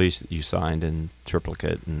lease that you signed in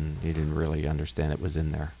triplicate, and you didn't really understand it was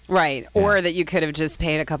in there. Right. Yeah. Or that you could have just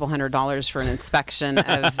paid a couple $100 for an inspection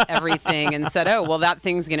of everything and said, oh, well, that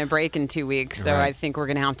thing's going to break in 2 weeks, so I think we're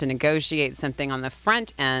going to have to negotiate something on the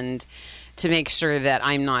front end to make sure that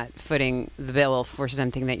I'm not footing the bill for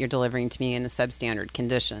something that you're delivering to me in a substandard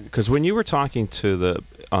condition. Because when you were talking to the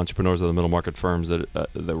entrepreneurs of the middle market firms that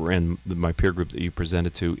were in my peer group that you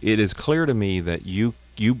presented to, it is clear to me that you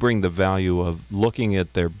bring the value of looking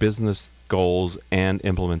at their business goals and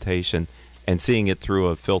implementation and seeing it through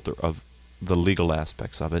a filter of the legal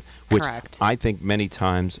aspects of it, which Correct. I think many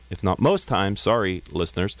times, if not most times, sorry,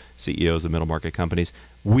 listeners, CEOs of middle market companies,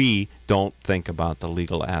 we don't think about the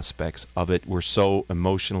legal aspects of it. We're so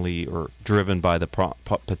emotionally or driven by the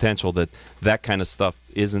potential that kind of stuff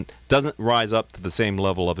doesn't rise up to the same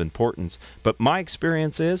level of importance. But my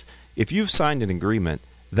experience is, if you've signed an agreement,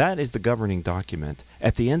 that is the governing document.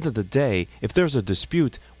 At the end of the day, if there's a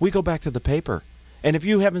dispute, we go back to the paper. And if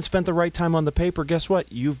you haven't spent the right time on the paper, guess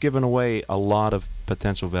what? You've given away a lot of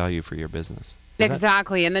potential value for your business.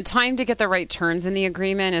 Exactly. And the time to get the right terms in the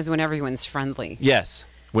agreement is when everyone's friendly. Yes.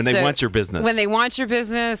 When they want your business. When they want your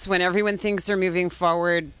business, when everyone thinks they're moving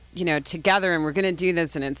forward, together and we're going to do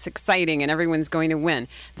this and it's exciting and everyone's going to win.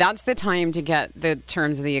 That's the time to get the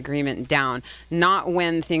terms of the agreement down, not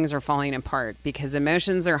when things are falling apart, because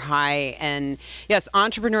emotions are high. And yes,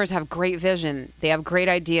 entrepreneurs have great vision. They have great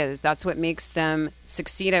ideas. That's what makes them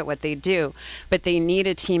succeed at what they do. But they need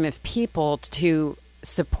a team of people to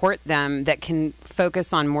support them that can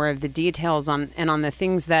focus on more of the details on the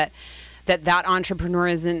things that entrepreneur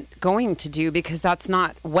isn't going to do, because that's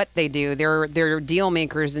not what they do. They're deal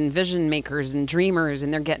makers and vision makers and dreamers,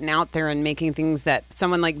 and they're getting out there and making things that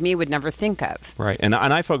someone like me would never think of. Right. And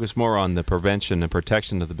I focus more on the prevention and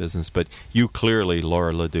protection of the business, but you clearly,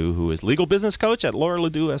 Laura Ledoux, who is legal business coach at Laura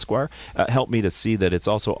Ledoux Esquire, helped me to see that it's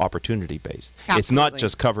also opportunity based. Absolutely. It's not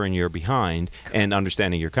just covering your behind and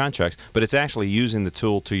understanding your contracts, but it's actually using the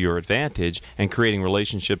tool to your advantage and creating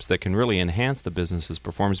relationships that can really enhance the business's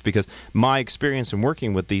performance. Because my experience in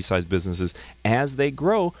working with these size businesses, as they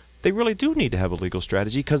grow, they really do need to have a legal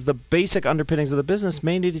strategy, because the basic underpinnings of the business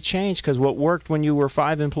may need to change, because what worked when you were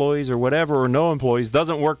 5 employees or whatever, or no employees,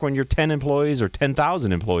 doesn't work when you're 10 employees or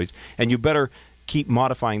 10,000 employees. And you better keep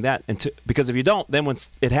modifying that, because if you don't, then once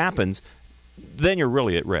it happens, then you're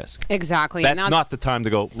really at risk. Exactly. That's not the time to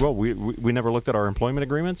go, well, we never looked at our employment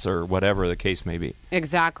agreements, or whatever the case may be.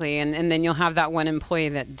 Exactly. And then you'll have that one employee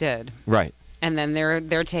that did. Right. And then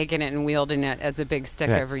they're taking it and wielding it as a big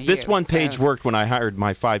stick over you. This one page worked when I hired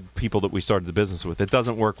my 5 people that we started the business with. It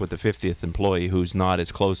doesn't work with the 50th employee who's not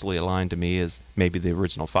as closely aligned to me as maybe the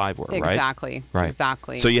original 5 were, right? Exactly. Right.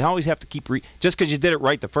 Exactly. So you always have to keep just because you did it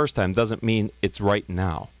right the first time doesn't mean it's right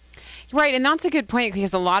now. Right, and that's a good point,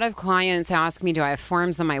 because a lot of clients ask me, do I have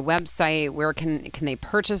forms on my website? Where can they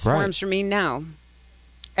purchase forms from me? No.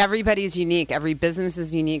 Everybody's unique. Every business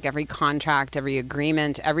is unique. Every contract, every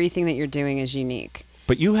agreement, everything that you're doing is unique.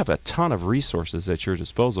 But you have a ton of resources at your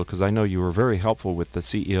disposal, because I know you were very helpful with the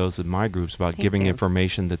CEOs in my groups about giving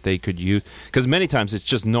information that they could use, because many times it's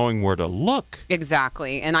just knowing where to look.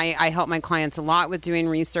 Exactly. And I help my clients a lot with doing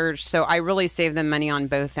research, so I really save them money on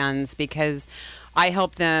both ends, because I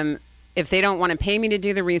help them. If they don't want to pay me to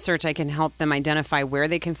do the research, I can help them identify where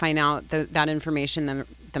they can find out that information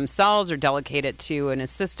themselves, or delegate it to an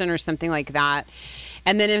assistant or something like that.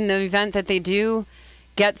 And then in the event that they do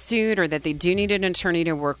get sued, or that they do need an attorney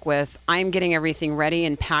to work with, I'm getting everything ready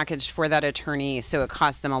and packaged for that attorney, so it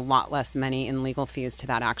costs them a lot less money in legal fees to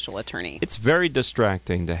that actual attorney. It's very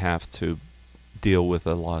distracting to have to deal with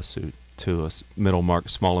a lawsuit to a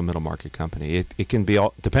small and middle market company. It can be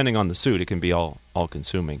all, depending on the suit, it can be all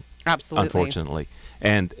consuming. Absolutely. Unfortunately.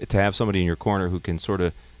 And to have somebody in your corner who can sort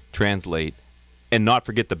of translate and not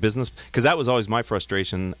forget the business, because that was always my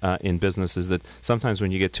frustration in business, is that sometimes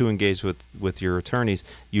when you get too engaged with your attorneys,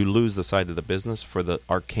 you lose the sight of the business for the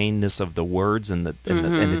arcaneness of the words and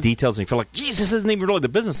the details, and you feel like, geez, this isn't even really the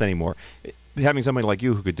business anymore. Having somebody like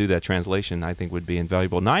you who could do that translation, I think, would be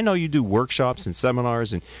invaluable. Now, I know you do workshops and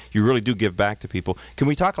seminars, and you really do give back to people. Can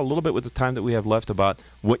we talk a little bit with the time that we have left about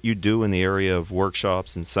what you do in the area of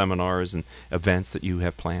workshops and seminars and events that you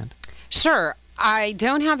have planned? Sure. I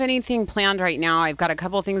don't have anything planned right now. I've got a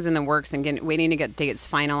couple things in the works. I'm waiting to get dates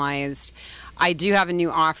finalized. I do have a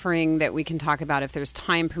new offering that we can talk about if there's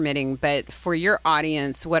time permitting. But for your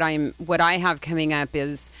audience, what I have coming up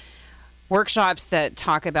is workshops that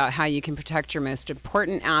talk about how you can protect your most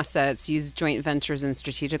important assets, use joint ventures and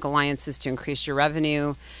strategic alliances to increase your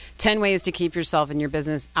revenue, 10 ways to keep yourself and your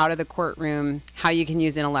business out of the courtroom, how you can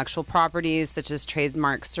use intellectual properties such as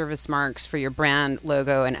trademarks, service marks for your brand,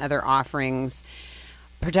 logo, and other offerings,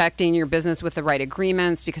 protecting your business with the right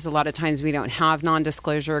agreements, because a lot of times we don't have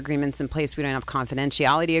non-disclosure agreements in place. We don't have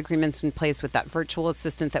confidentiality agreements in place with that virtual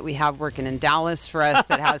assistant that we have working in Dallas for us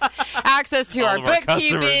that has access to our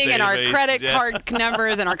bookkeeping and our credit card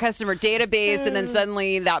numbers and our customer database. And then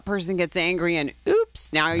suddenly that person gets angry and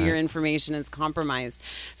oops, now your information is compromised.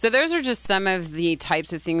 So those are just some of the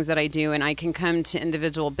types of things that I do. And I can come to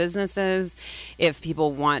individual businesses if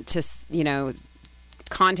people want to,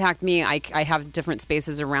 contact me. I have different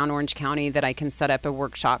spaces around Orange County that I can set up a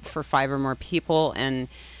workshop for 5 or more people and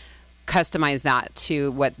customize that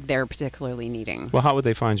to what they're particularly needing. Well, how would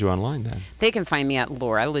they find you online then? They can find me at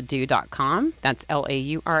lauraledoux.com. That's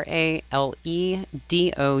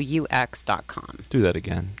LauraLedoux.com. Do that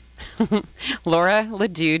again.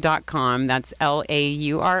 lauraledoux.com. That's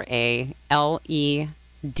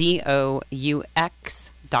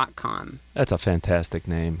LauraleDoux.com. That's a fantastic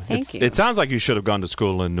name. Thank you. It sounds like you should have gone to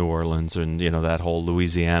school in New Orleans and, that whole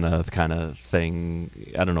Louisiana kind of thing.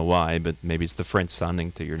 I don't know why, but maybe it's the French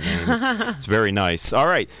sounding to your name. It's very nice. All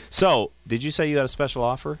right. So, did you say you had a special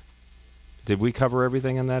offer? Did we cover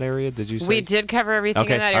everything in that area? Did you say? We did cover everything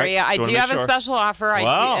in that area. Right. I do have a special offer.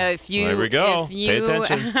 Wow. There we go. Pay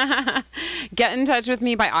attention. Get in touch with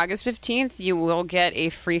me by August 15th, you will get a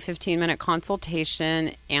free 15-minute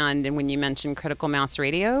consultation. And when you mention Critical Mass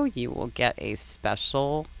Radio, you will get a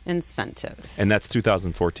special incentive. And that's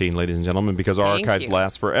 2014, ladies and gentlemen, because our Thank archives you.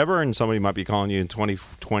 last forever, and somebody might be calling you in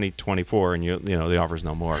 2024, and the offer's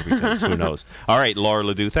no more, because who knows. All right, Laura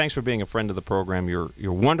Ledoux, thanks for being a friend of the program. You're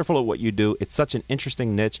wonderful at what you do. It's such an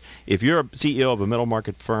interesting niche. If you're a CEO of a middle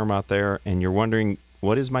market firm out there and you're wondering,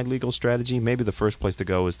 what is my legal strategy? Maybe the first place to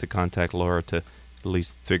go is to contact Laura to at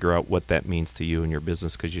least figure out what that means to you and your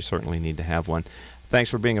business, because you certainly need to have one. Thanks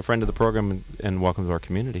for being a friend of the program, and welcome to our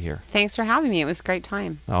community here. Thanks for having me. It was a great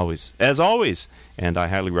time. Always. As always. And I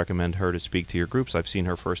highly recommend her to speak to your groups. I've seen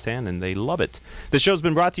her firsthand, and they love it. The show's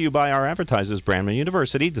been brought to you by our advertisers, Brandman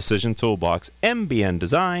University, Decision Toolbox, MBN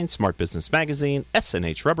Design, Smart Business Magazine,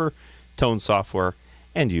 SNH Rubber, Tone Software,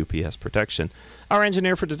 and UPS Protection. Our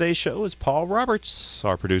engineer for today's show is Paul Roberts.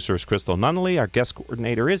 Our producer is Crystal Nunnally. Our guest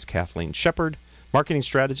coordinator is Kathleen Shepard. Marketing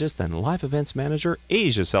strategist and live events manager,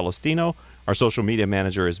 Asia Celestino. Our social media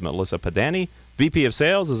manager is Melissa Padani. VP of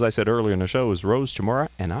Sales, as I said earlier in the show, is Rose Chamora.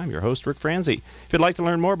 And I'm your host, Rick Franzi. If you'd like to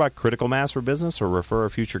learn more about Critical Mass for Business, or refer a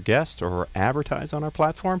future guest, or advertise on our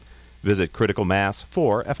platform, visit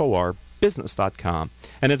criticalmass4business.com.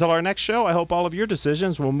 And until our next show, I hope all of your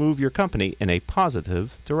decisions will move your company in a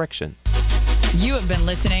positive direction. You have been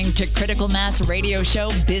listening to Critical Mass Radio Show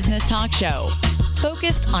Business Talk Show,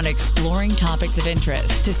 focused on exploring topics of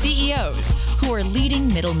interest to CEOs who are leading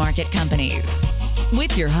middle market companies.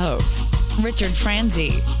 With your host, Richard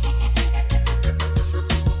Franzi.